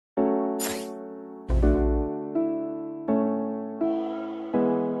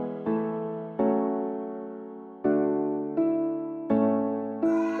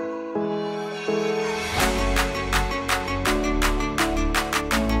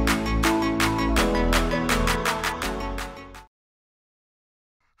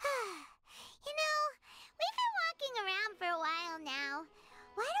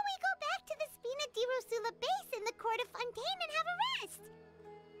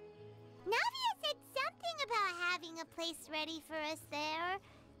Navia said something about having a place ready for us there,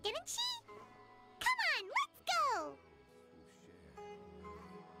 didn't she? Come on, let's go!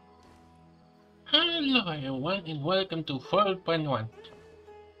 Hello everyone and welcome to 4.1.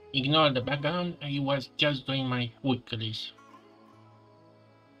 Ignore the background, I was just doing my weeklies.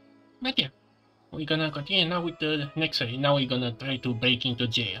 But yeah, we're gonna continue now with the next series. Now we're gonna try to break into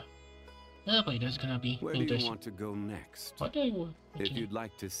jail. Oh boy, that's gonna be Where interesting. do you want to go next? What do you want? If you'd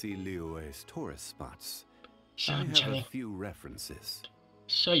like to see Liyue's tourist spots, I I'm have telling. a few references.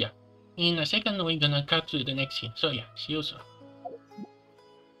 So yeah, in a second we're gonna cut to the next scene. So yeah, see you soon.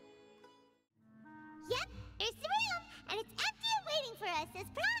 Yep, there's the room, and it's empty and waiting for us as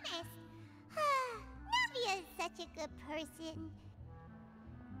promised. Navia is such a good person.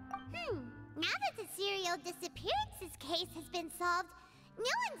 Now that the serial disappearances case has been solved,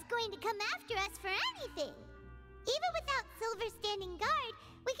 no one's going to come after us for anything. Even without Silver standing guard,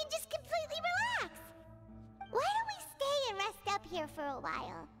 we can just completely relax. Why don't we stay and rest up here for a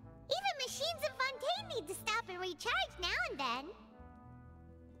while? Even machines in Fontaine need to stop and recharge now and then.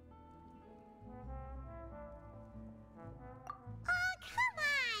 Oh, come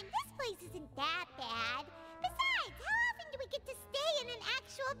on! This place isn't that bad. Besides, how often do we get to stay in an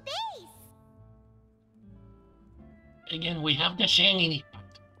actual base? Again, we have the shiny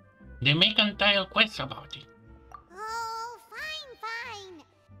part. They make entire quests about it. Oh, fine.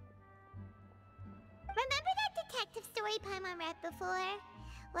 Remember that detective story Paimon read before?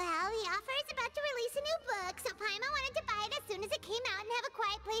 Well, the author is about to release a new book, so Paimon wanted to buy it as soon as it came out and have a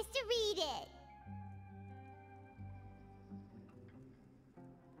quiet place to read it.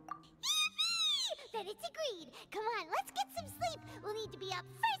 Yippee! Then it's agreed. Come on, let's get some sleep. We'll need to be up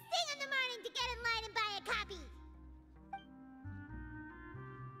first thing in the morning to get in line and buy a copy.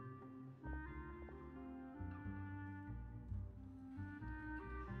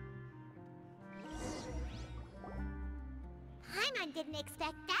 Paimon didn't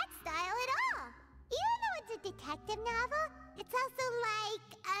expect that style at all. Even though it's a detective novel, it's also like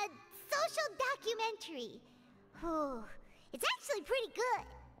a social documentary. Whew, it's actually pretty good.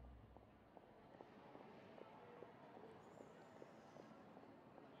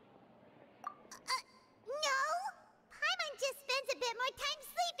 No! Paimon just spends a bit more time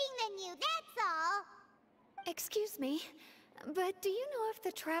sleeping than you, that's all. Excuse me, but do you know if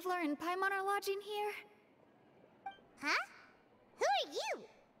the Traveler and Paimon are lodging here? Huh? Who are you?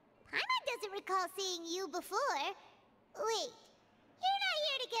 Paimon doesn't recall seeing you before. Wait, you're not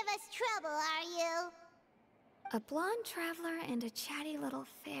here to give us trouble, are you? A blonde traveler and a chatty little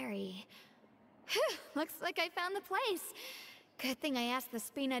fairy. Whew, looks like I found the place. Good thing I asked the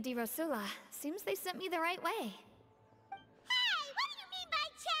Spina di Rosula. Seems they sent me the right way. Hey, what do you mean by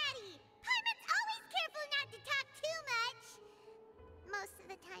chatty? Paimon's always careful not to talk too much. Most of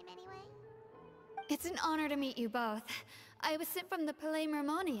the time, anyway. It's an honor to meet you both. I was sent from the Palais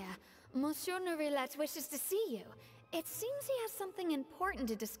Mermonia. Monsieur Nourilette wishes to see you. It seems he has something important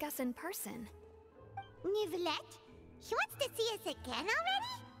to discuss in person. Nourilette? He wants to see us again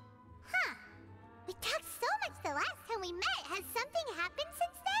already? Huh. We talked so much the last time we met. Has something happened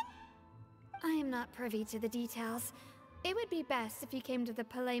since then? I am not privy to the details. It would be best if you came to the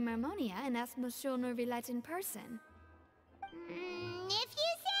Palais Mermonia and asked Monsieur Nourilette in person. If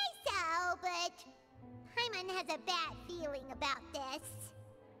you say so, but Paimon has a bad feeling about this.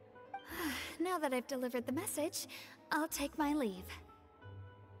 Now that I've delivered the message, I'll take my leave.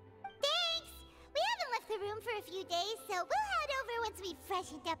 Thanks! We haven't left the room for a few days, so we'll head over once we've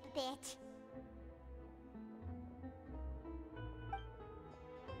freshened up a bit.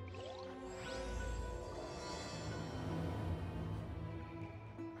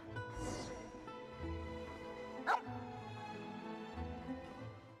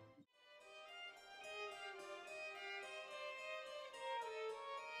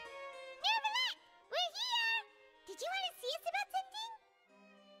 Did you want to see us about something?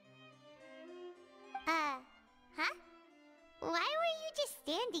 Huh? Why were you just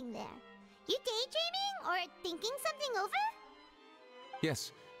standing there? You daydreaming or thinking something over?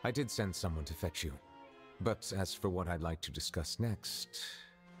 Yes, I did send someone to fetch you. But as for what I'd like to discuss next,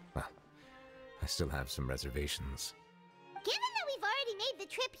 well, I still have some reservations. Given that we've already made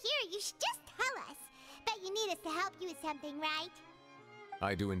the trip here, you should just tell us. Bet you need us to help you with something, right?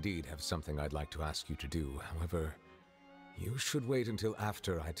 I do indeed have something I'd like to ask you to do. However, you should wait until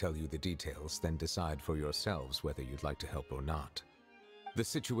after I tell you the details, then decide for yourselves whether you'd like to help or not. The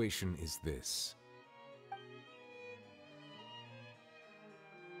situation is this.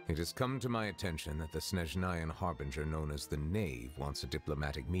 It has come to my attention that the Snezhnayan Harbinger known as the Knave wants a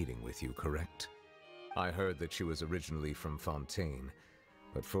diplomatic meeting with you, correct? I heard that she was originally from Fontaine,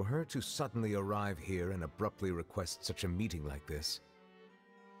 But for her to suddenly arrive here and abruptly request such a meeting like this...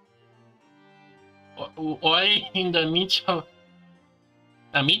 Why in the midst of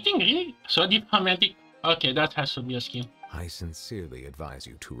a meeting, really? So diplomatic? Okay, that has to be a scheme. I sincerely advise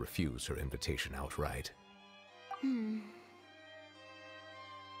you to refuse her invitation outright.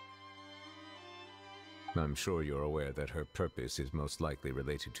 I'm sure you're aware that her purpose is most likely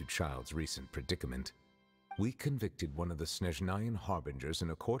related to Child's recent predicament. We convicted one of the Snezhnayan harbingers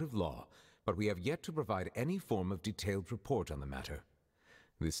in a court of law, but we have yet to provide any form of detailed report on the matter.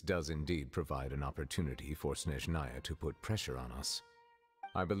 This does indeed provide an opportunity for Snezhnaya to put pressure on us.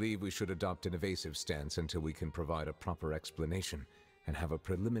 I believe we should adopt an evasive stance until we can provide a proper explanation and have a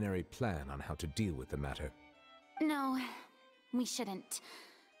preliminary plan on how to deal with the matter. No, we shouldn't.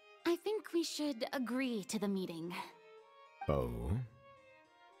 I think we should agree to the meeting. Oh?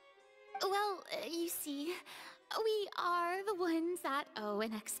 Well, you see, we are the ones that owe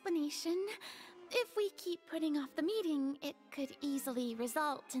an explanation. If we keep putting off the meeting, it could easily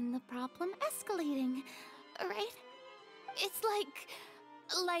result in the problem escalating, right? It's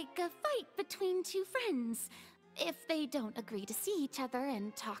like a fight between two friends. If they don't agree to see each other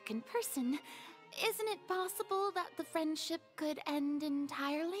and talk in person, isn't it possible that the friendship could end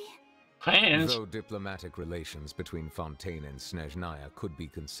entirely? Friends? Though diplomatic relations between Fontaine and Snezhnaya could be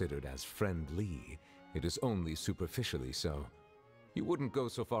considered as friendly, it is only superficially so. You wouldn't go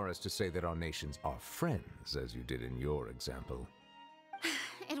so far as to say that our nations are friends, as you did in your example.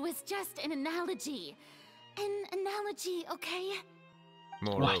 It was just an analogy. An analogy, okay?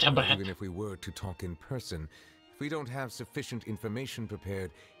 Moreover, even if we were to talk in person, if we don't have sufficient information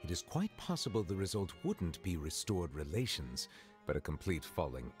prepared, it is quite possible the result wouldn't be restored relations, but a complete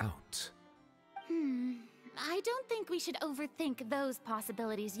falling out. I don't think we should overthink those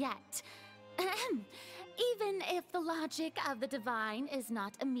possibilities yet. Even if the logic of the divine is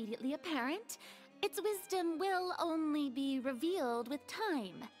not immediately apparent, its wisdom will only be revealed with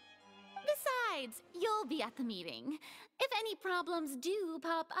time. Besides, you'll be at the meeting. If any problems do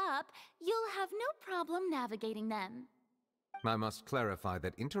pop up, you'll have no problem navigating them. I must clarify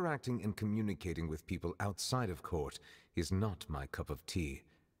that interacting and communicating with people outside of court is not my cup of tea.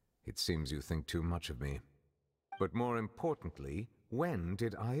 It seems you think too much of me. But more importantly, when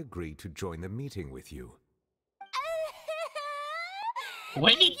did I agree to join the meeting with you?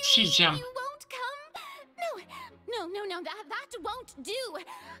 When did she jump? You won't come? No, that won't do.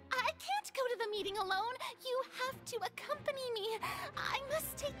 I can't go to the meeting alone. You have to accompany me. I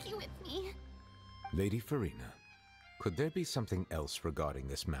must take you with me. Lady Farina, could there be something else regarding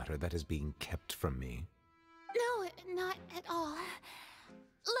this matter that is being kept from me? No, not at all.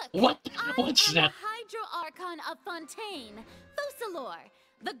 Look, What's I am that? the Hydro Archon of Fontaine, Focalor,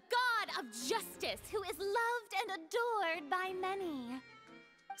 the god of justice who is loved and adored by many.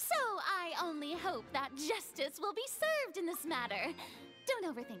 So I only hope that justice will be served in this matter. Don't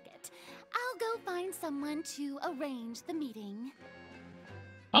overthink it. I'll go find someone to arrange the meeting.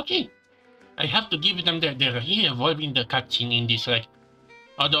 Okay. I have to give them they're really evolving the cutscene in this, like,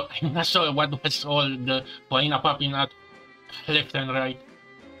 although I'm not sure what was all the popping out left and right.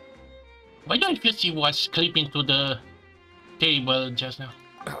 Why don't you feel she was clipping to the table just now?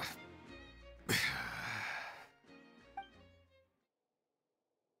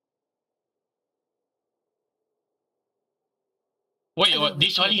 Wait, Although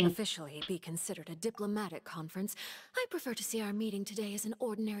this it only would officially be considered a diplomatic conference, I prefer to see our meeting today as an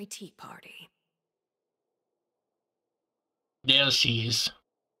ordinary tea party. there she is.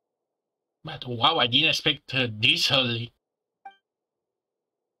 But wow, I didn't expect this early.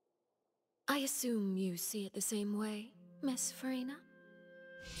 I assume you see it the same way, Miss Farina?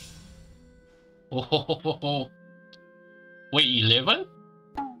 Oh. Wait, 11?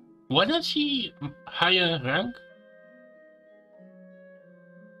 Wasn't she higher rank?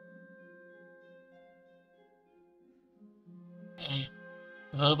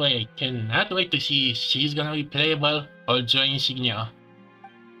 Oh boy, I cannot wait to see if she's gonna be playable or join Insignia.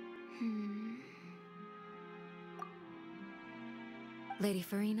 Lady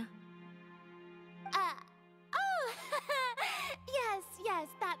Farina? Oh, yes,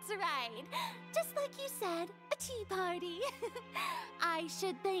 that's right. Just like you said, a tea party. I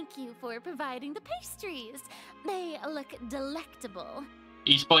should thank you for providing the pastries. They look delectable.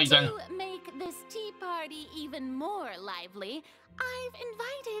 It's poison. To make this tea party even more lively, I've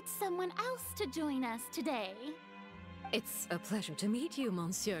invited someone else to join us today. It's a pleasure to meet you,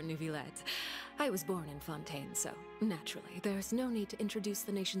 Monsieur Neuvillette. I was born in Fontaine, so naturally, there's no need to introduce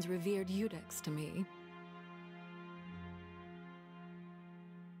the nation's revered Eudex to me.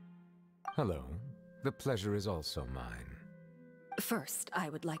 Hello. The pleasure is also mine. First, I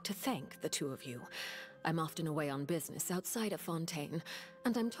would like to thank the two of you. I'm often away on business outside of Fontaine,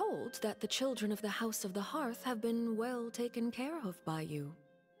 and I'm told that the children of the House of the Hearth have been well taken care of by you.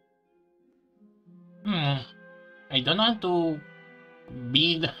 I don't want to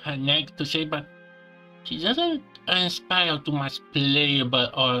be the next to say, but she doesn't inspire too much playable,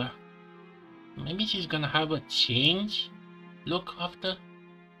 or maybe she's gonna have a change look after.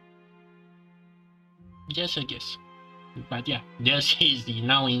 Just a guess. But yeah, there she is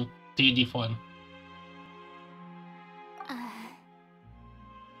now in 3D form.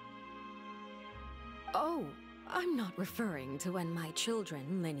 Oh, I'm not referring to when my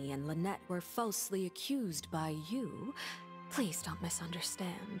children, Linny and Lynette, were falsely accused by you. Please don't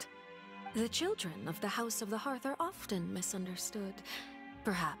misunderstand. The children of the House of the Hearth are often misunderstood,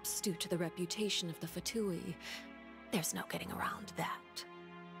 perhaps due to the reputation of the Fatui. There's no getting around that.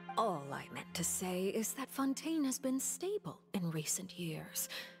 All I meant to say is that Fontaine has been stable in recent years.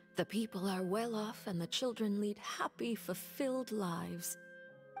 The people are well off and the children lead happy, fulfilled lives.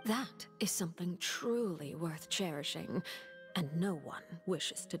 That is something truly worth cherishing, and no one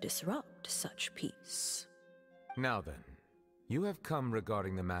wishes to disrupt such peace. Now then, you have come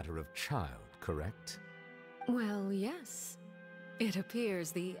regarding the matter of child, correct? Well, yes. It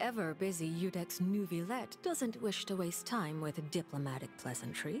appears the ever-busy Iudex Neuvillette doesn't wish to waste time with diplomatic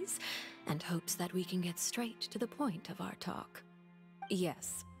pleasantries, and hopes that we can get straight to the point of our talk.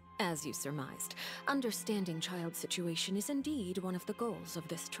 Yes, as you surmised, understanding Child's situation is indeed one of the goals of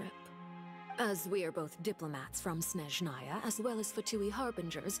this trip. As we are both diplomats from Snezhnaya, as well as Fatui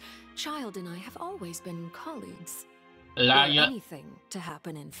Harbingers, Child and I have always been colleagues. Were Liar. anything to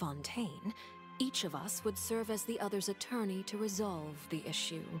happen in Fontaine, each of us would serve as the other's attorney to resolve the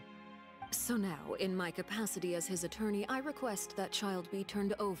issue. So now, in my capacity as his attorney, I request that Child be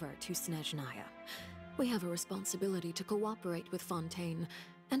turned over to Snezhnaya. We have a responsibility to cooperate with Fontaine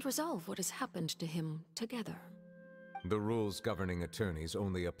and resolve what has happened to him together. The rules governing attorneys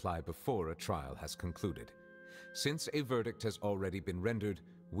only apply before a trial has concluded. Since a verdict has already been rendered,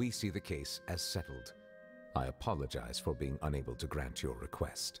 we see the case as settled. I apologize for being unable to grant your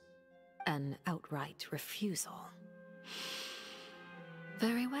request. An outright refusal.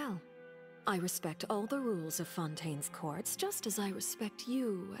 Very well. I respect all the rules of Fontaine's courts, just as I respect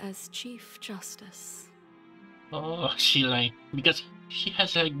you as Chief Justice. Oh, she like, because she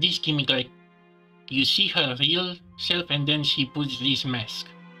has like this gimmick, like you see her real self and then she puts this mask.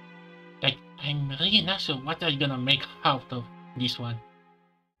 Like, I'm really not sure what I'm gonna make out of this one.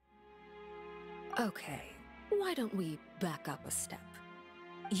 Okay, why don't we back up a step?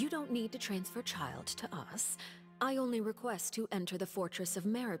 You don't need to transfer Child to us. I only request to enter the Fortress of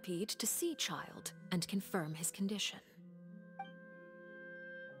Meripede to see Child and confirm his condition.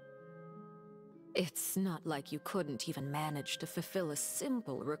 It's not like you couldn't even manage to fulfill a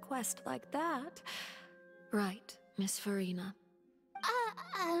simple request like that. Right, Miss Farina?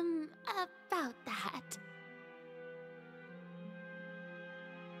 About that.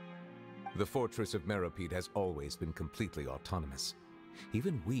 The Fortress of Meripede has always been completely autonomous.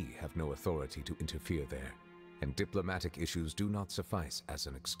 Even we have no authority to interfere there, and diplomatic issues do not suffice as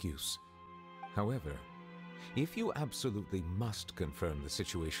an excuse. However, if you absolutely must confirm the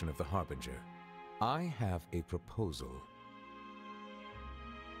situation of the Harbinger, I have a proposal.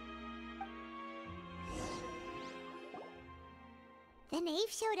 The knave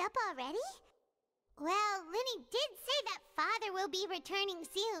showed up already? Well, Linny did say that Father will be returning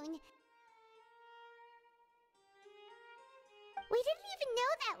soon. We didn't even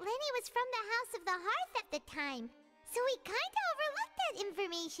know that Linny was from the House of the Hearth at the time, so we kinda overlooked that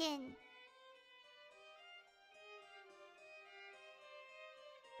information.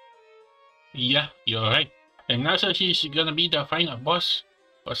 Yeah, you're right. I'm not sure she's gonna be the final boss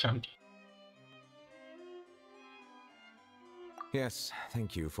or something. Yes,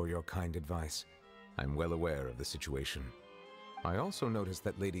 thank you for your kind advice. I'm well aware of the situation. I also noticed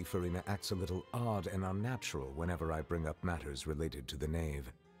that Lady Farina acts a little odd and unnatural whenever I bring up matters related to the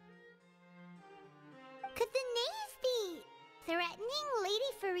knave. Could the knave be threatening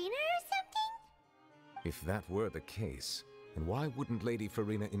Lady Farina or something? If that were the case, then why wouldn't Lady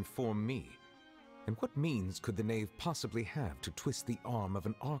Farina inform me? And what means could the knave possibly have to twist the arm of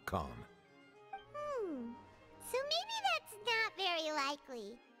an Archon? So maybe that's not very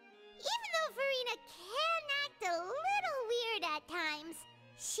likely. Even though Farina can act a little weird at times,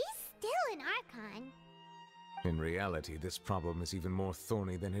 she's still an Archon. In reality, this problem is even more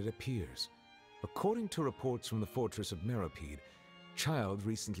thorny than it appears. According to reports from the Fortress of Meripede, Child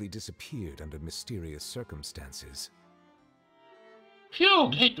recently disappeared under mysterious circumstances.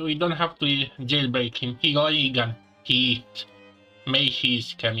 Phew, great, we don't have to jailbreak him. He already gone. He made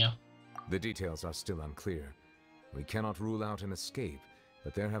his cameo. The details are still unclear. We cannot rule out an escape,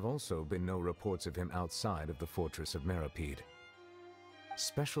 but there have also been no reports of him outside of the fortress of Meripede.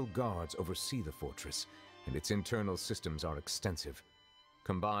 Special guards oversee the fortress, and its internal systems are extensive.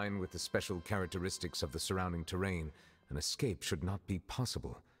 Combined with the special characteristics of the surrounding terrain, an escape should not be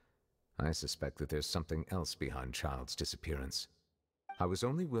possible. I suspect that there's something else behind Child's disappearance. I was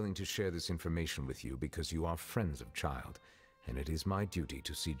only willing to share this information with you because you are friends of Child, and it is my duty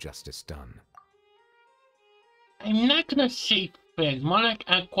to see justice done. I'm not gonna say friends, more like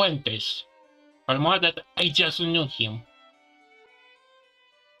acquaintance. Or more that I just knew him.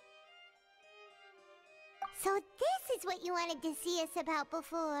 So this is what you wanted to see us about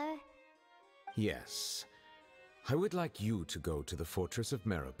before. Yes. I would like you to go to the Fortress of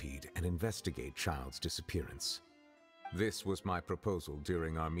Meripede and investigate Child's disappearance. This was my proposal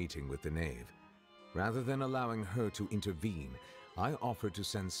during our meeting with the Knave. Rather than allowing her to intervene, I offered to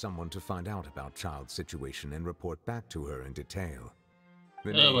send someone to find out about Child's situation and report back to her in detail.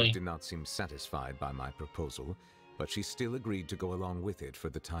 The Knave did not seem satisfied by my proposal, but she still agreed to go along with it for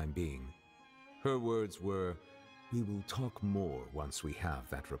the time being. Her words were, "We will talk more once we have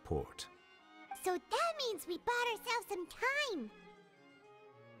that report." So that means we bought ourselves some time.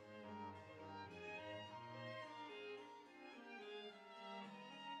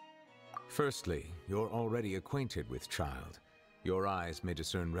 Firstly, you're already acquainted with Child. Your eyes may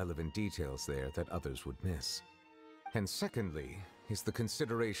discern relevant details there that others would miss. And secondly, is the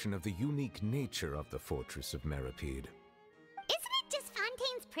consideration of the unique nature of the Fortress of Meripede. Isn't it just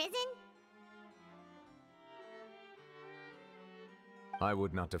Fontaine's prison? I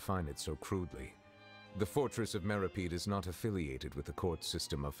would not define it so crudely. The Fortress of Meripede is not affiliated with the court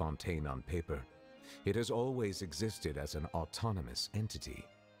system of Fontaine on paper. It has always existed as an autonomous entity.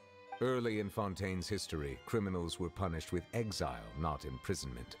 Early in Fontaine's history, criminals were punished with exile, not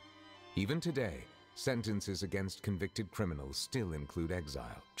imprisonment. Even today, sentences against convicted criminals still include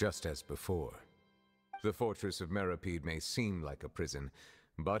exile, just as before. The Fortress of Meripede may seem like a prison,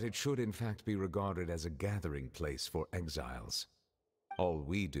 but it should in fact be regarded as a gathering place for exiles. All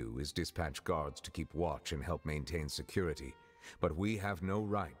we do is dispatch guards to keep watch and help maintain security, but we have no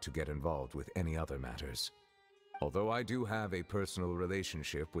right to get involved with any other matters. Although I do have a personal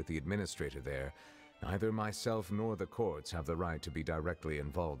relationship with the administrator there, neither myself nor the courts have the right to be directly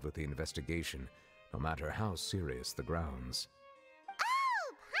involved with the investigation, no matter how serious the grounds.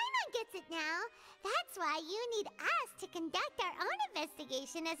 Oh, Paimon gets it now. That's why you need us to conduct our own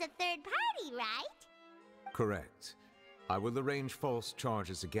investigation as a third party, right? Correct. I will arrange false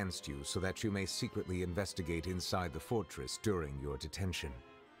charges against you so that you may secretly investigate inside the fortress during your detention.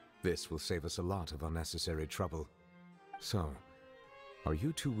 This will save us a lot of unnecessary trouble. So, are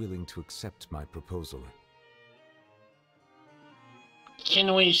you two willing to accept my proposal?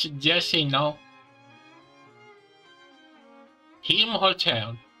 Can we just say no? Him or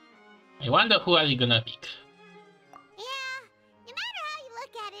Child? I wonder who are you gonna pick. Yeah, no matter how you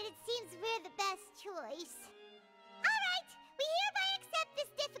look at it, it seems we're the best choice. Alright, we hereby accept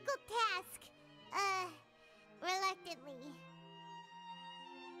this difficult task. Reluctantly.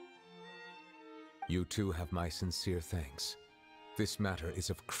 You two have my sincere thanks. This matter is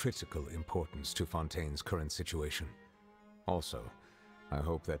of critical importance to Fontaine's current situation. Also, I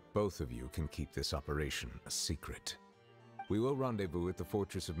hope that both of you can keep this operation a secret. We will rendezvous at the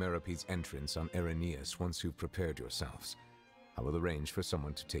Fortress of Meripede's entrance on Erinius once you've prepared yourselves. I will arrange for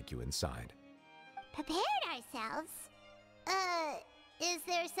someone to take you inside. Prepared ourselves? Is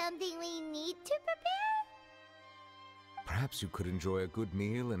there something we need to prepare? Perhaps you could enjoy a good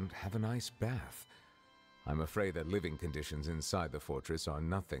meal and have a nice bath. I'm afraid that living conditions inside the fortress are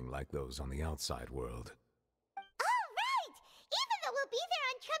nothing like those on the outside world. Oh, right! Even though we'll be there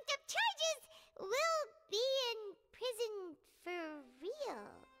on trumped-up charges, we'll be in prison for real.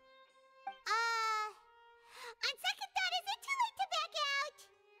 On second thought, is it too late to back out?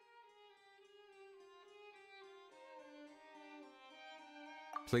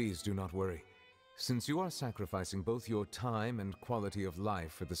 Please do not worry. Since you are sacrificing both your time and quality of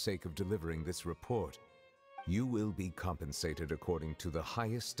life for the sake of delivering this report, you will be compensated according to the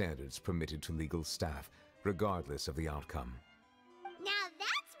highest standards permitted to legal staff, regardless of the outcome. Now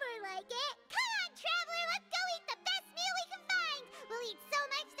that's more like it! Come on, Traveler, let's go eat the best meal we can find! We'll eat so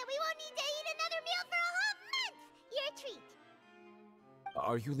much that we won't need to eat another meal for a whole month! You're a treat!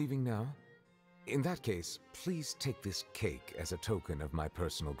 Are you leaving now? In that case, please take this cake as a token of my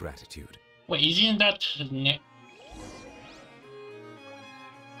personal gratitude. Wait, isn't that...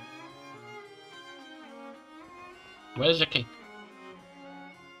 Where's the cake?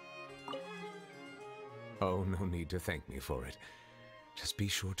 Oh, no need to thank me for it. Just be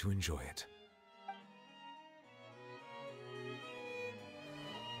sure to enjoy it.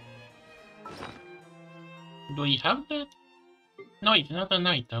 Do we have that? No, it's not an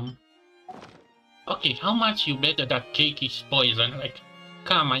item. Okay, how much you bet that cake is poison? Like,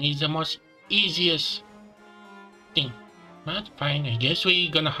 come on, it's the most easiest thing. But fine, I guess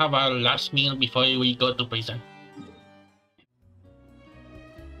we're gonna have our last meal before we go to prison.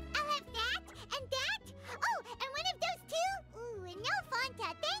 I'll have that and that. Oh, and one of those too. Ooh, and no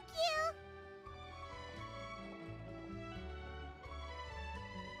Fanta, thank you.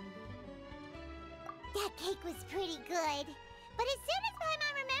 That cake was pretty good. But as soon as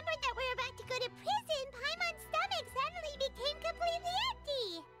Paimon remembered that we're about to go to prison, Paimon's stomach suddenly became completely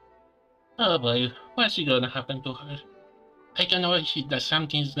empty. Oh boy, what's gonna happen to her? I can already see that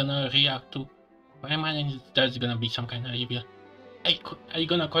something's gonna react to Paimon and there's gonna be some kind of reveal. I'm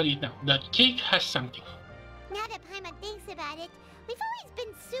gonna call it now. The cake has something. Now that Paimon thinks about it, we've always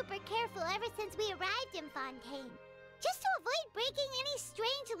been super careful ever since we arrived in Fontaine. Just to avoid breaking any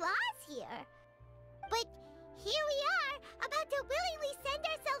strange laws here. But here we are, about to willingly send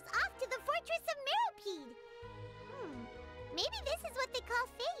ourselves off to the Fortress of Meropide. Maybe this is what they call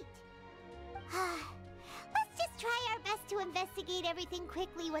fate. Let's just try our best to investigate everything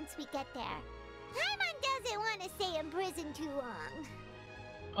quickly once we get there. Paimon doesn't want to stay in prison too long.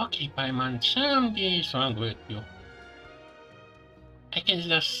 Okay, Paimon, something is wrong with you. I can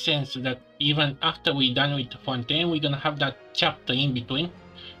just sense that even after we're done with Fontaine, we're gonna have that chapter in between,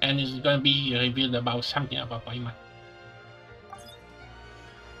 and it's gonna be revealed about something about Paimon.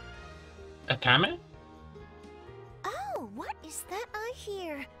 A camel? Oh, what is that I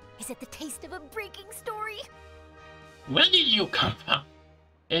hear? Is it the taste of a breaking story? Where did you come from?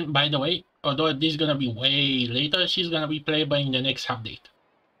 And by the way, although this is gonna be way later, she's gonna be playable in the next update.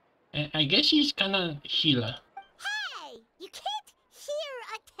 And I guess she's kinda healer. Hey! You can't hear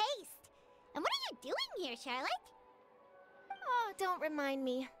a taste! And what are you doing here, Charlotte? Oh, don't remind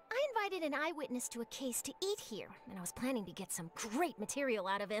me. I invited an eyewitness to a case to eat here, and I was planning to get some great material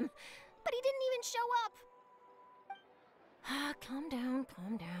out of him. But he didn't even show up. Calm down,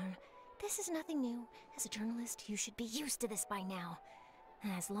 calm down. This is nothing new. As a journalist, you should be used to this by now.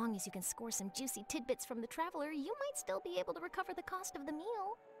 As long as you can score some juicy tidbits from the Traveler, you might still be able to recover the cost of the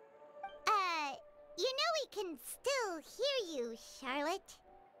meal. You know we can still hear you, Charlotte.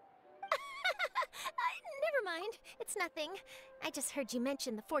 Never mind. It's nothing. I just heard you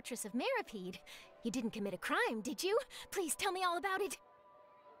mention the Fortress of Meropide. You didn't commit a crime, did you? Please tell me all about it.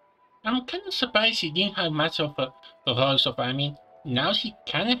 I'm kinda surprised she didn't have much of a role so far. I mean, now she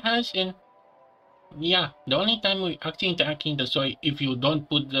kinda has, and yeah, the only time we actually interact in the story, if you don't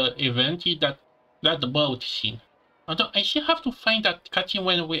put the event, is that boat scene. Although I still have to find that cutscene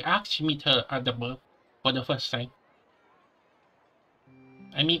when we actually meet her at the boat for the first time.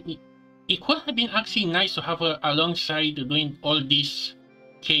 I mean, it could have been actually nice to have her alongside doing all this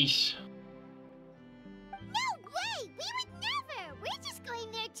case. No way! We would never! We're just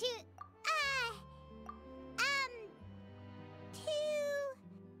going there to...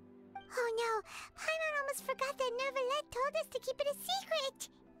 Oh no, Paimon almost forgot that Neuvillette told us to keep it a secret!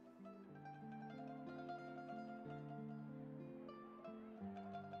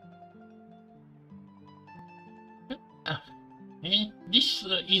 This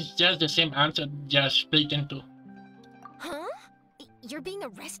is just the same answer, just split in two. Huh? You're being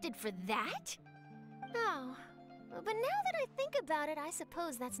arrested for that? Oh, but now that I think about it, I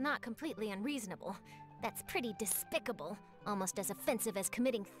suppose that's not completely unreasonable. That's pretty despicable, almost as offensive as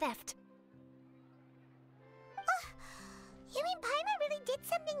committing theft. You mean Paimon really did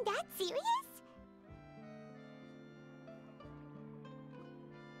something that serious?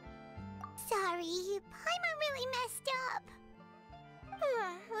 Sorry, Paimon really messed up.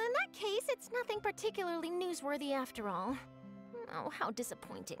 Well, in that case, it's nothing particularly newsworthy after all. Oh, how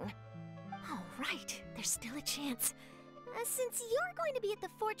disappointing. All right, there's still a chance. Since you're going to be at the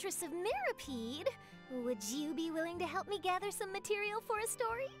Fortress of Meropide, would you be willing to help me gather some material for a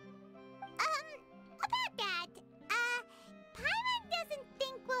story? About that, Paimon doesn't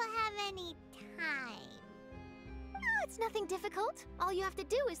think we'll have any time. Oh, it's nothing difficult. All you have to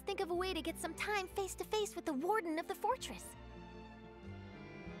do is think of a way to get some time face-to-face with the Warden of the Fortress.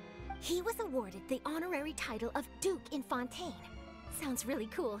 He was awarded the honorary title of Duke in Fontaine. Sounds really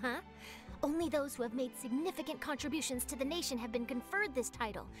cool, huh? Only those who have made significant contributions to the nation have been conferred this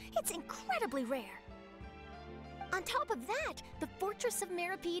title. It's incredibly rare. On top of that, the Fortress of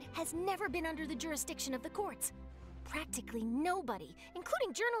Meropide has never been under the jurisdiction of the courts. Practically nobody,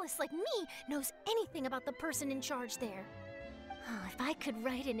 including journalists like me, knows anything about the person in charge there. Oh, if I could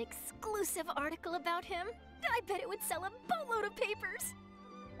write an exclusive article about him, I bet it would sell a boatload of papers.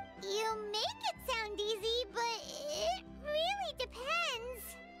 You make it sound easy, but it really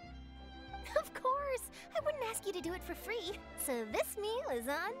depends. Of course. I wouldn't ask you to do it for free. So this meal is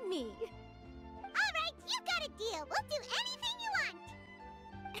on me. All right, you got a deal. We'll do anything you want.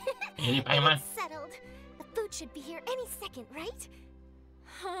 Any payment? It's settled. The food should be here any second, right?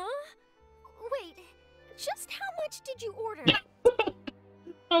 Huh? Wait, just how much did you order?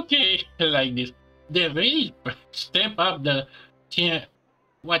 Okay, I like this. They really step up the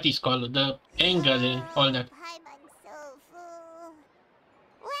what is called the angle and all that. Paimon's so full.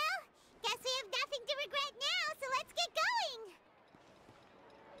 Well, guess we have nothing to regret now, so let's get going.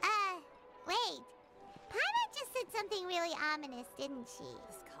 Wait. Paimon just said something really ominous, didn't she?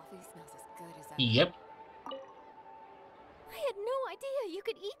 This coffee smells as good as ever. Yep. I had no idea you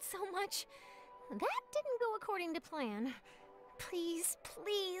could eat so much. That didn't go according to plan. Please,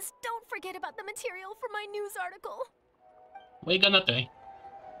 please, don't forget about the material for my news article. We're gonna try.